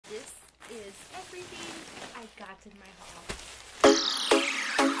is everything I got in my haul.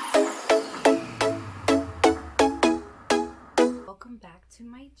 Welcome back to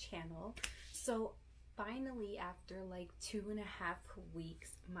my channel. So finally, after like 2.5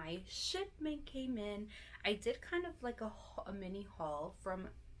 weeks, my shipment came in. I did kind of like a mini haul from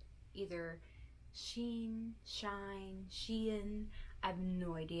either Shein, Shein. I have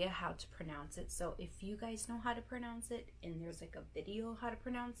no idea how to pronounce it, so if you guys know how to pronounce it and there's like a video how to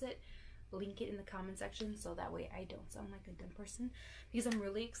pronounce it, link it in the comment section so that way I don't sound like a dumb person, because I'm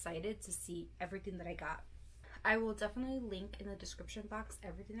really excited to see everything that I got. I will definitely link in the description box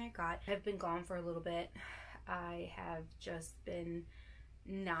everything I got. I've been gone for a little bit. I have just been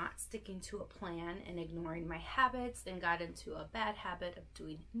not sticking to a plan and ignoring my habits and got into a bad habit of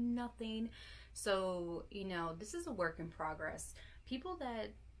doing nothing. So, you know, this is a work in progress. People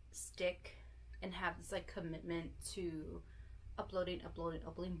that stick and have this like commitment to uploading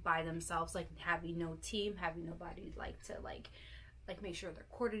by themselves, like having no team, having nobody like to like make sure they're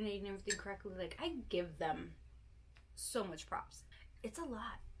coordinating everything correctly, like I give them so much props. It's a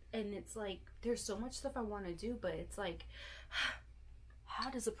lot, and it's like there's so much stuff I want to do, but it's like how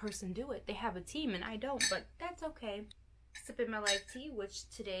does a person do it? They have a team and I don't, but that's okay. Sipping my life tea, which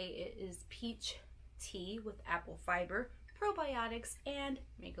today is peach tea with apple fiber, probiotics, and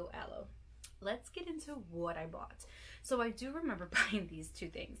mango aloe. Let's get into what I bought. So I do remember buying these two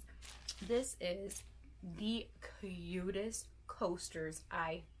things. This is the cutest coasters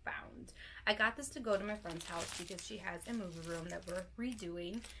I found. I got this to go to my friend's house because she has a movie room that we're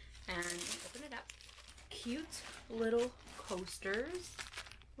redoing. And open it up. Cute little coasters.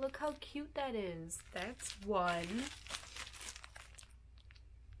 Look how cute that is. That's one.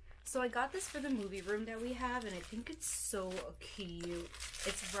 So I got this for the movie room that we have, and I think it's so cute.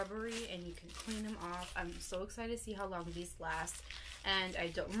 It's rubbery and you can clean them off. I'm so excited to see how long these last. And I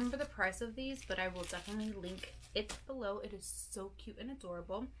don't remember the price of these, but I will definitely link it below. It is so cute and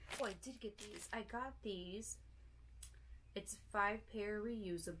adorable. Oh, I did get these. I got these. It's 5-pair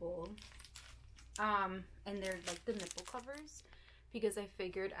reusable. And they're like the nipple covers, because I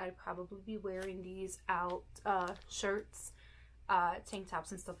figured I'd probably be wearing these out, shirts, tank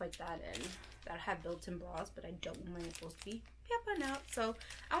tops and stuff like that, and that have built-in bras, but I don't want my nipples to be popping out. So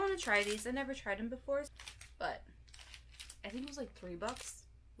I want to try these. I never tried them before, but I think it was like $3,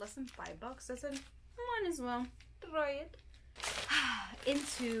 less than $5. I said, might as well try it.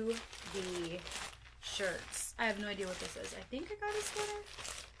 Into the shirts. I have no idea what this is. I think I got a sweater.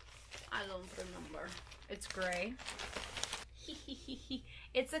 I don't remember. It's gray.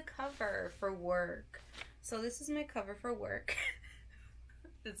 It's a cover for work. So this is my cover for work.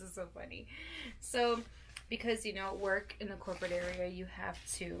 This is so funny. So because, you know, work in the corporate area, you have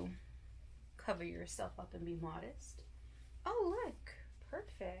to cover yourself up and be modest. Oh, look.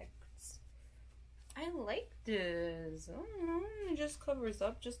 Perfect. I like this. I don't know. It just covers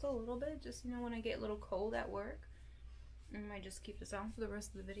up just a little bit. Just, you know, when I get a little cold at work. I might just keep this on for the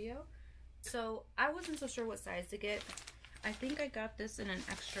rest of the video. So I wasn't so sure what size to get. I think I got this in an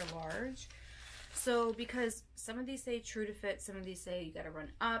extra large. So because some of these say true to fit, some of these say you gotta run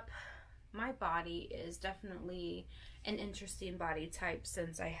up. My body is definitely an interesting body type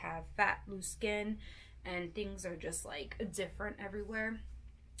since I have fat, loose skin, and things are just like different everywhere.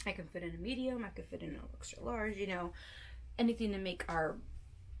 I can fit in a medium, I could fit in an extra large, you know, anything to make our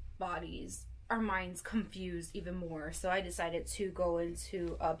bodies, our minds confused even more. So I decided to go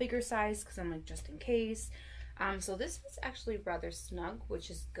into a bigger size because I'm like, just in case. So this is actually rather snug,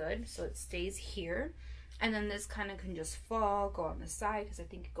 which is good. So it stays here. And then this kind of can just fall, go on the side, because I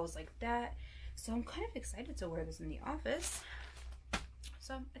think it goes like that. So I'm kind of excited to wear this in the office.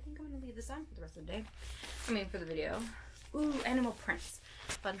 So I think I'm going to leave this on for the rest of the day. I mean, for the video. Ooh, animal prints.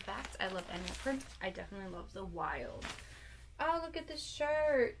 Fun fact, I love animal print. I definitely love the wild. Oh, look at this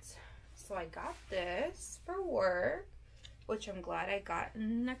shirt. So I got this for work, which I'm glad I got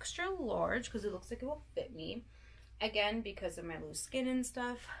an extra large because it looks like it will fit me. Again, because of my loose skin and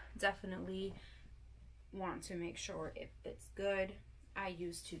stuff, definitely want to make sure it fits good. I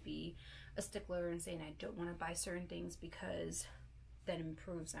used to be a stickler and saying I don't want to buy certain things because that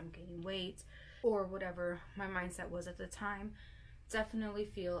improves I'm gaining weight or whatever my mindset was at the time. Definitely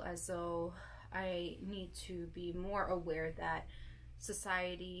feel as though I need to be more aware that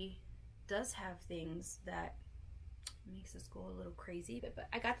society does have things that makes us go a little crazy. But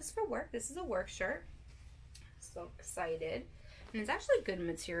I got this for work. This is a work shirt. So excited. And it's actually good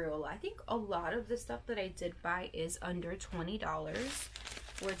material. I think a lot of the stuff that I did buy is under $20,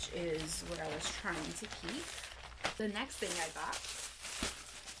 which is what I was trying to keep. The next thing I got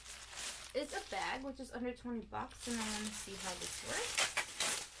is a bag, which is under 20 bucks, and I want to see how this works.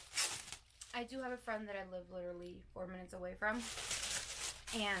 I do have a friend that I live literally 4 minutes away from,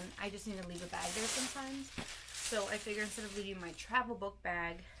 and I just need to leave a bag there sometimes. So I figured instead of leaving my travel book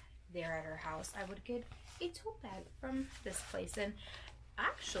bag there at her house, I would get a tote bag from this place. And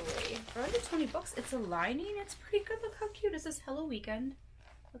actually, for under 20 bucks, it's a lining. It's pretty good. Look how cute. It says Hello Weekend.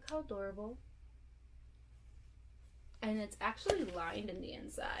 Look how adorable. And it's actually lined in the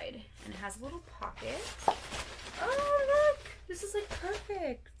inside. And it has a little pocket. Oh, look. This is like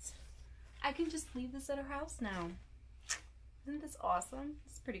perfect. I can just leave this at her house now. Isn't this awesome?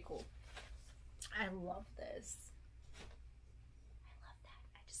 It's pretty cool. I love this. I love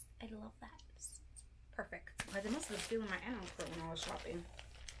that. I love that. It's perfect. But I must have been feeling my animal print when I was shopping.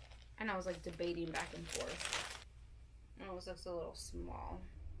 And I was like debating back and forth. And it looks a little small.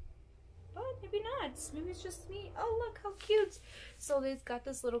 But maybe not. Maybe it's just me. Oh, look how cute. So they've got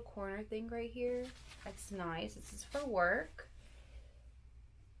this little corner thing right here. That's nice. This is for work.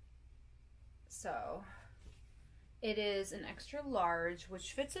 So it is an extra large,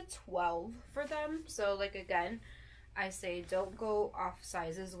 which fits a 12 for them. So like, again, I say don't go off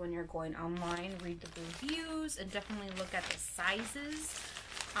sizes when you're going online. Read the reviews and definitely look at the sizes.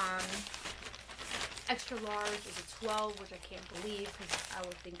 Extra large is a 12, which I can't believe because I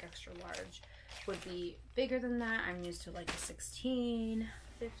would think extra large would be bigger than that. I'm used to like a 16,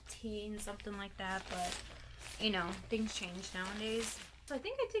 15, something like that. But, you know, things change nowadays. So I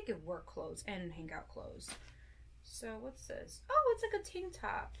think I did get work clothes and hangout clothes. So what's this? Oh, it's like a tank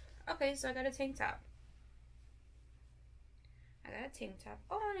top. Okay, so I got a tank top.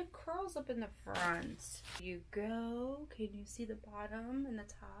 Oh, and it curls up in the front. Here you go. Can you see the bottom and the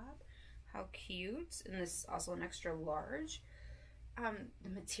top? How cute. And this is also an extra large. The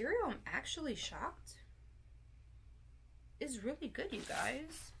material, I'm actually shocked, is really good, you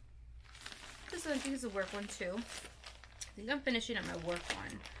guys. This one, I think is a work one too. I think I'm finishing up my work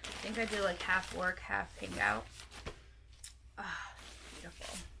one. I think I did like half work, half hangout. Ah,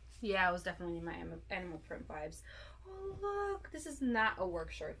 beautiful. Yeah, I was definitely in my animal print vibes. Oh, look. This is not a work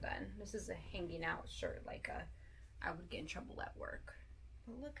shirt then. This is a hanging out shirt, like I would get in trouble at work.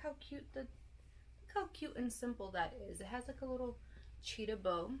 But look how cute and simple that is. It has like a little cheetah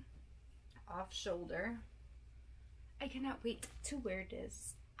bow off shoulder. I cannot wait to wear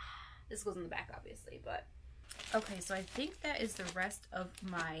this. This goes in the back, obviously, but okay, so I think that is the rest of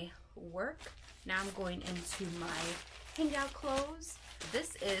my work. Now I'm going into my hangout clothes.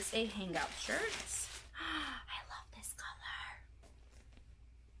 This is a hangout shirt. I love this color.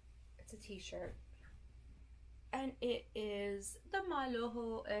 It's a t-shirt. And it is the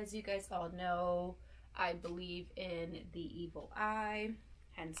Maloho. As you guys all know, I believe in the evil eye.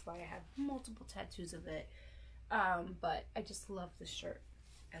 Hence why I have multiple tattoos of it. But I just love this shirt.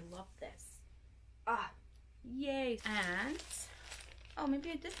 I love this. Ah, yay. And, oh,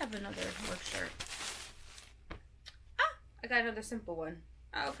 maybe I did have another work shirt. Ah, I got another simple one.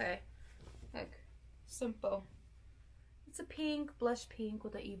 Oh, okay. Look, simple. It's a pink, blush pink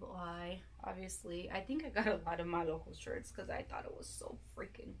with an evil eye. Obviously, I think I got a lot of my local shirts because I thought it was so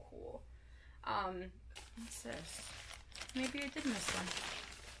freaking cool. What's this? Maybe I did miss one.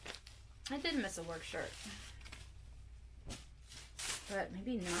 I did miss a work shirt. But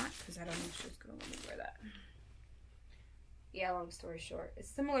maybe not, because I don't know if she's going to let me wear that. Yeah, long story short. It's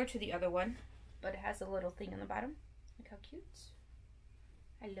similar to the other one, but it has a little thing on the bottom. Look how cute.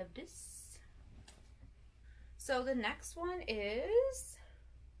 I love this. So the next one is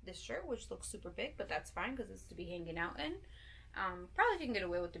this shirt, which looks super big, but that's fine because it's to be hanging out in. Probably can get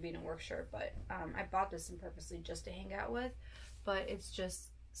away with it being a work shirt, but I bought this in purposely just to hang out with. But it's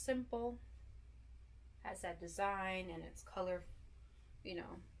just simple. Has that design and it's color, you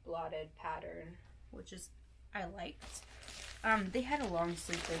know, blotted pattern, which is I liked. They had a long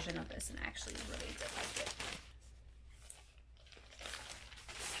sleeve version of this and I actually really did like it.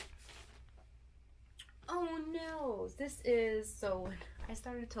 Oh no, this is, so when I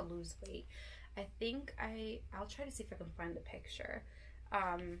started to lose weight, I think I'll try to see if I can find the picture.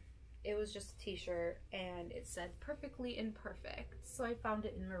 It was just a t-shirt and it said perfectly imperfect. So I found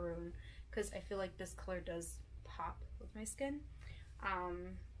it in maroon because I feel like this color does pop with my skin.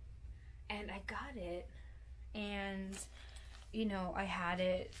 And I got it and, you know, I had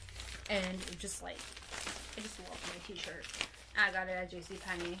it and just like, I just love my t-shirt. I got it at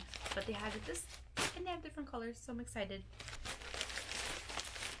JCPenney, but they had it this, and they have different colors, so I'm excited.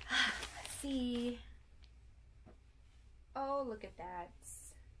 Let's see. Oh, look at that.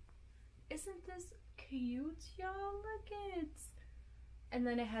 Isn't this cute, y'all? Look it. And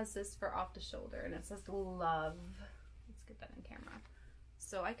then it has this for off the shoulder, and it says love. Let's get that in camera.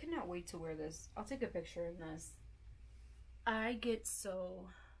 So I cannot wait to wear this. I'll take a picture in this. I get so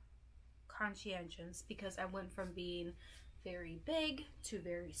conscientious because I went from being very big to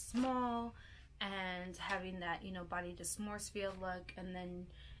very small and having that, you know, body dysmorphia look, and then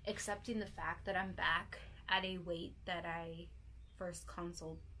accepting the fact that I'm back at a weight that I first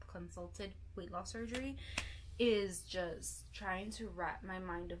consulted weight loss surgery, is just trying to wrap my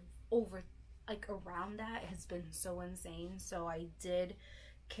mind around that has been so insane. So I did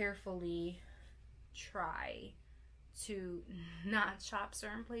carefully try to not shop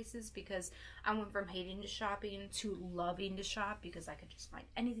certain places, because I went from hating to shopping to loving to shop because I could just find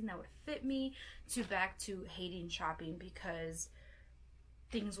anything that would fit me, to back to hating shopping because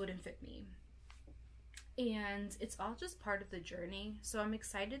things wouldn't fit me. And it's all just part of the journey. So I'm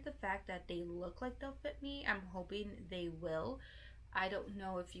excited the fact that they look like they'll fit me. I'm hoping they will. I don't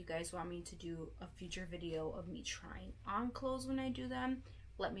know if you guys want me to do a future video of me trying on clothes when I do them.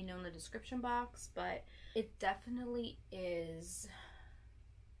 Let me know in the description box. But it definitely is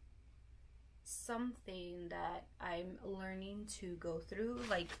something that I'm learning to go through,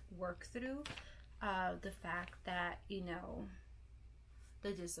 like work through. The fact that, you know,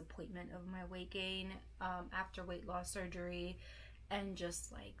 the disappointment of my weight gain after weight loss surgery, and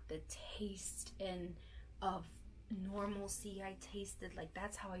just like the taste and of normalcy I tasted, like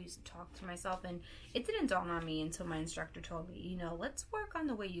that's how I used to talk to myself. And it didn't dawn on me until my instructor told me, you know, let's work on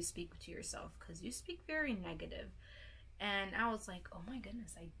the way you speak to yourself, because you speak very negative. And I was like, oh my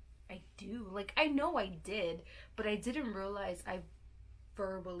goodness, I do. Like, I know I did, but I didn't realize I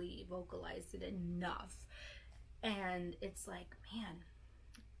verbally vocalized it enough. And it's like, man,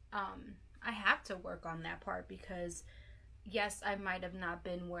 I have to work on that part, because yes, I might have not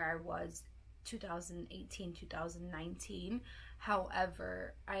been where I was 2018, 2019.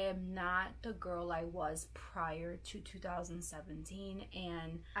 However, I am not the girl I was prior to 2017,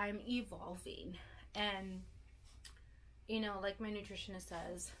 and I'm evolving. And you know, like my nutritionist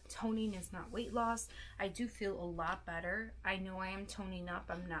says, toning is not weight loss. I do feel a lot better. I know I am toning up.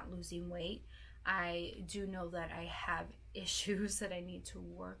 I'm not losing weight. I do know that I have issues that I need to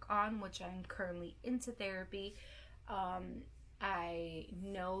work on, which I'm currently into therapy. I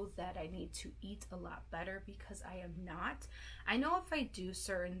know that I need to eat a lot better, because I am not. I know if I do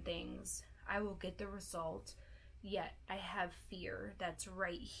certain things, I will get the result, yet I have fear that's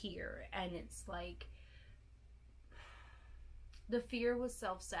right here. And it's like, the fear was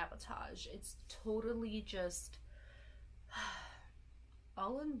self-sabotage. It's totally just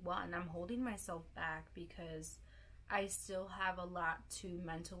all in one. I'm holding myself back because I still have a lot to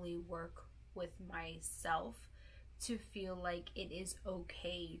mentally work with myself to feel like it is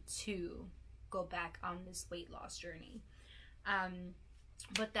okay to go back on this weight loss journey.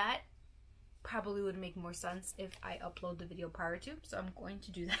 But that probably would make more sense if I upload the video prior to, so I'm going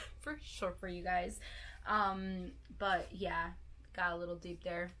to do that for sure for you guys. But yeah, got a little deep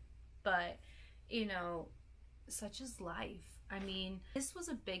there, but you know, such is life. I mean, this was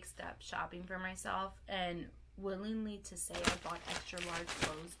a big step shopping for myself, and willingly to say I bought extra large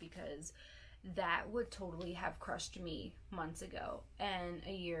clothes, because that would totally have crushed me months ago. And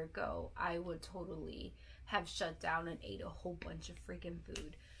a year ago, I would totally have shut down and ate a whole bunch of freaking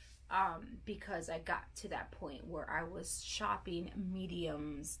food, because I got to that point where I was shopping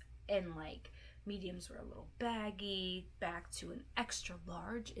mediums, and like mediums were a little baggy. Back to an extra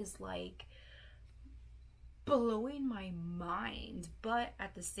large is like blowing my mind. But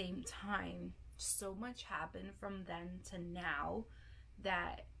at the same time, so much happened from then to now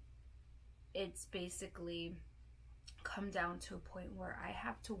that it's basically come down to a point where I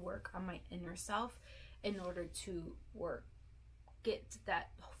have to work on my inner self in order to get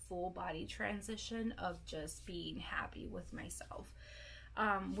that full body transition of just being happy with myself,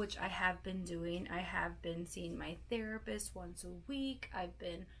 which I have been doing. I have been seeing my therapist once a week. I've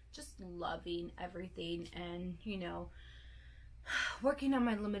been just loving everything, and you know, working on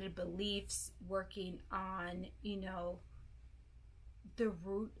my limited beliefs, working on, you know, the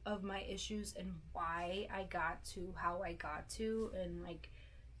root of my issues and why I got to how I got to, and like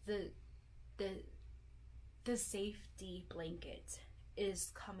the safety blanket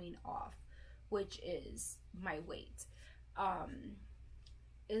is coming off, which is my weight.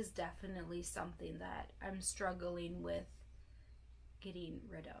 Is definitely something that I'm struggling with getting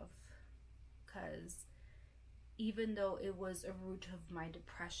rid of, because even though it was a root of my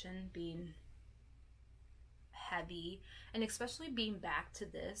depression being heavy, and especially being back to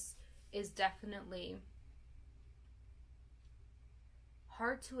this is definitely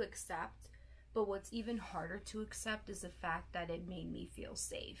hard to accept. But what's even harder to accept is the fact that it made me feel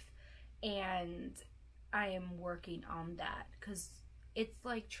safe, and I am working on that, because it's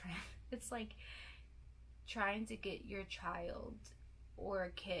like trying to get your child or a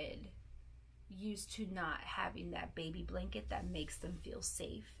kid used to not having that baby blanket that makes them feel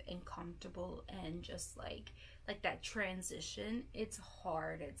safe and comfortable, and just like that transition, it's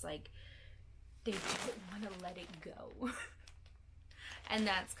hard. It's like they don't want to let it go. And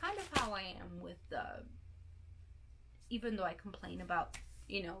that's kind of how I am with even though I complain about,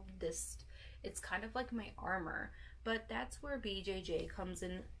 you know, this, it's kind of like my armor, but that's where BJJ comes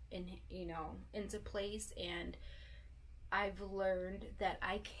in, you know, into place. And I've learned that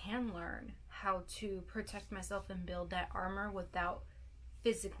I can learn how to protect myself and build that armor without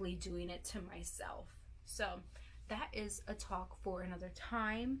physically doing it to myself. So that is a talk for another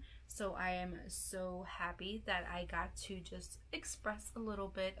time. So I am so happy that I got to just express a little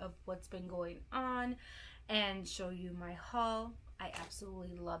bit of what's been going on and show you my haul. I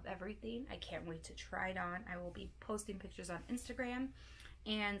absolutely love everything. I can't wait to try it on. I will be posting pictures on Instagram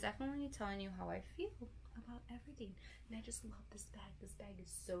and definitely telling you how I feel about everything. And I just love this bag. This bag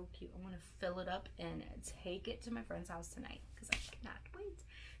is so cute. I want to fill it up and take it to my friend's house tonight because I cannot wait.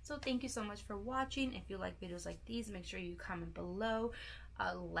 So thank you so much for watching. If you like videos like these, make sure you comment below,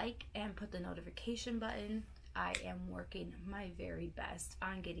 like, and put the notification button. I am working my very best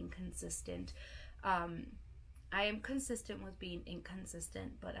on getting consistent. I am consistent with being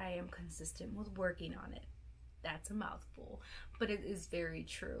inconsistent, but I am consistent with working on it. That's a mouthful, but it is very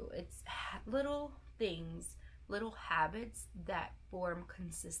true. It's little things, little habits that form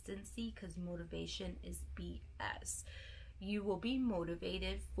consistency, because motivation is BS. You will be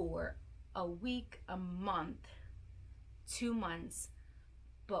motivated for a week, a month, 2 months,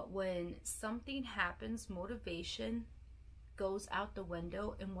 but when something happens, motivation goes out the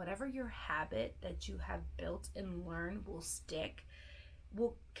window, and whatever your habit that you have built and learned will stick,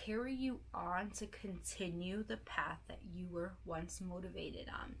 will carry you on to continue the path that you were once motivated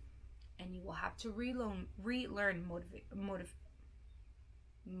on. And you will have to relearn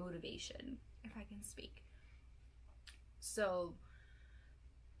motivation, if I can speak. So,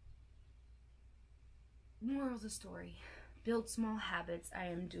 moral of the story, build small habits. I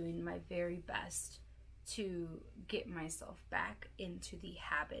am doing my very best to get myself back into the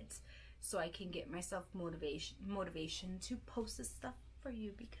habits so I can get myself motivation to post this stuff for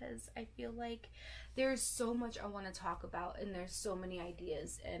you, because I feel like there's so much I want to talk about and there's so many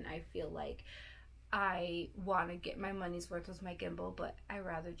ideas, and I feel like I want to get my money's worth with my gimbal, but I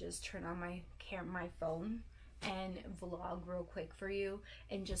rather just turn on my phone and vlog real quick for you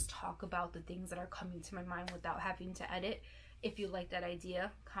and just talk about the things that are coming to my mind without having to edit. If you like that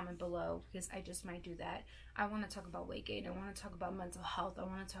idea, comment below, because I just might do that. I want to talk about weight gain. I want to talk about mental health. I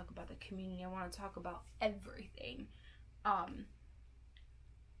want to talk about the community. I want to talk about everything.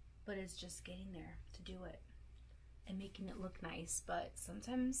 But it's just getting there to do it and making it look nice. But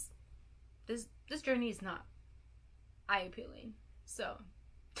sometimes this journey is not eye-appealing. So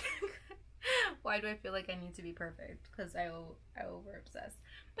why do I feel like I need to be perfect? Because I over-obsess.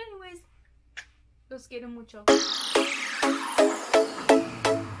 But anyways, los quiero mucho.